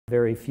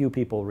Very few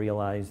people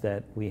realize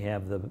that we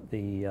have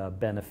the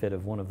benefit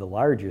of one of the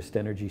largest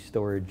energy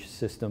storage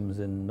systems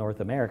in North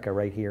America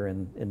right here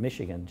in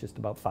Michigan, just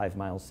about 5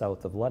 miles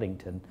south of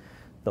Ludington,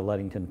 the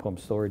Ludington Pump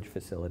Storage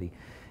Facility.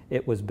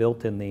 It was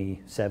built in the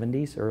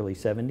 70s, early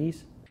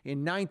 70s.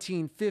 In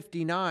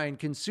 1959,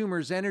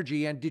 Consumers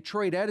Energy and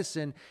Detroit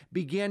Edison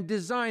began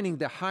designing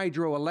the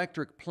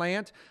hydroelectric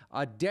plant.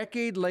 A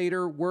decade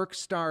later, work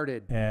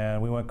started.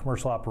 And we went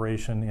commercial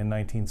operation in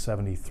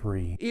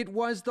 1973. It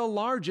was the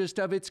largest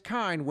of its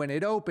kind when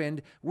it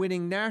opened,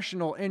 winning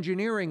national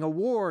engineering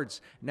awards.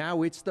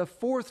 Now it's the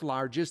 4th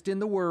largest in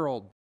the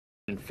world.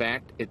 In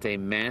fact, it's a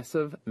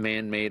massive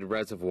man-made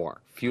reservoir,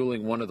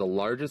 fueling one of the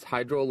largest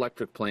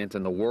hydroelectric plants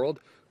in the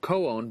world,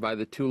 co-owned by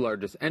the 2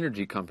 largest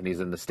energy companies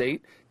in the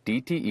state,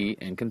 DTE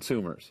and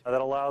Consumers.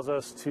 That allows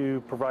us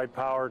to provide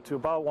power to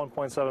about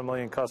 1.7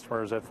 million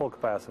customers at full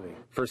capacity.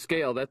 For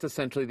scale, that's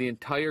essentially the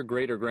entire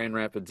greater Grand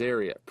Rapids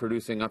area,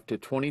 producing up to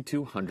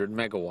 2,200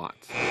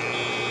 megawatts.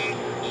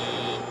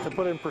 To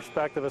put it in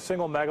perspective, a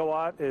single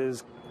megawatt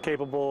is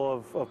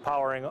capable of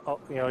powering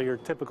your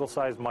typical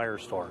size Meijer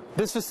store.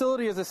 This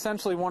facility is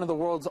essentially one of the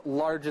world's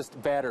largest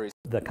batteries.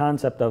 The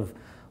concept of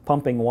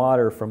pumping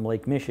water from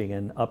Lake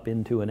Michigan up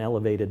into an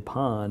elevated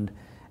pond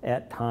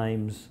at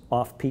times,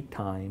 off-peak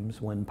times,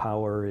 when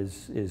power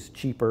is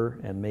cheaper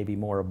and maybe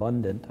more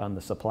abundant on the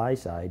supply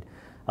side,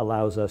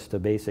 allows us to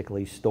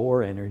basically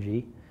store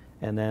energy,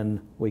 and then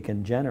we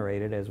can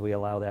generate it as we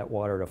allow that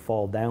water to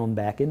fall down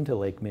back into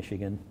Lake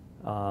Michigan,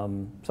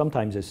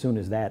 sometimes as soon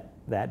as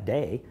that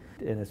day.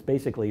 And it's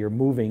basically you're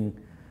moving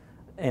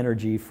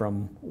energy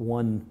from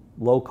one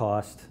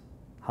low-cost,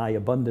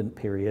 high-abundant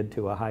period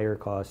to a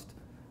higher-cost,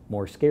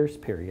 more scarce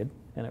period,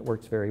 and it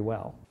works very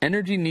well.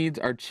 Energy needs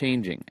are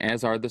changing,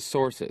 as are the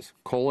sources.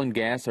 Coal and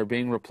gas are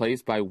being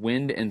replaced by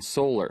wind and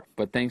solar,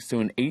 but thanks to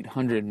an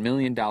 $800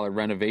 million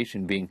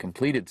renovation being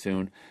completed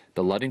soon,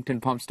 the Ludington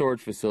Pump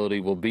Storage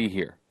Facility will be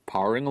here,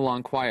 powering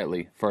along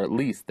quietly for at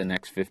least the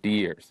next 50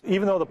 years.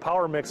 Even though the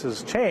power mix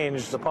has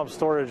changed, the pump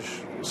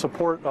storage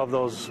support of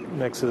those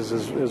mixes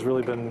has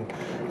really been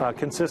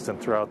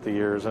consistent throughout the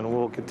years and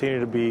will continue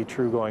to be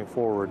true going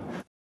forward.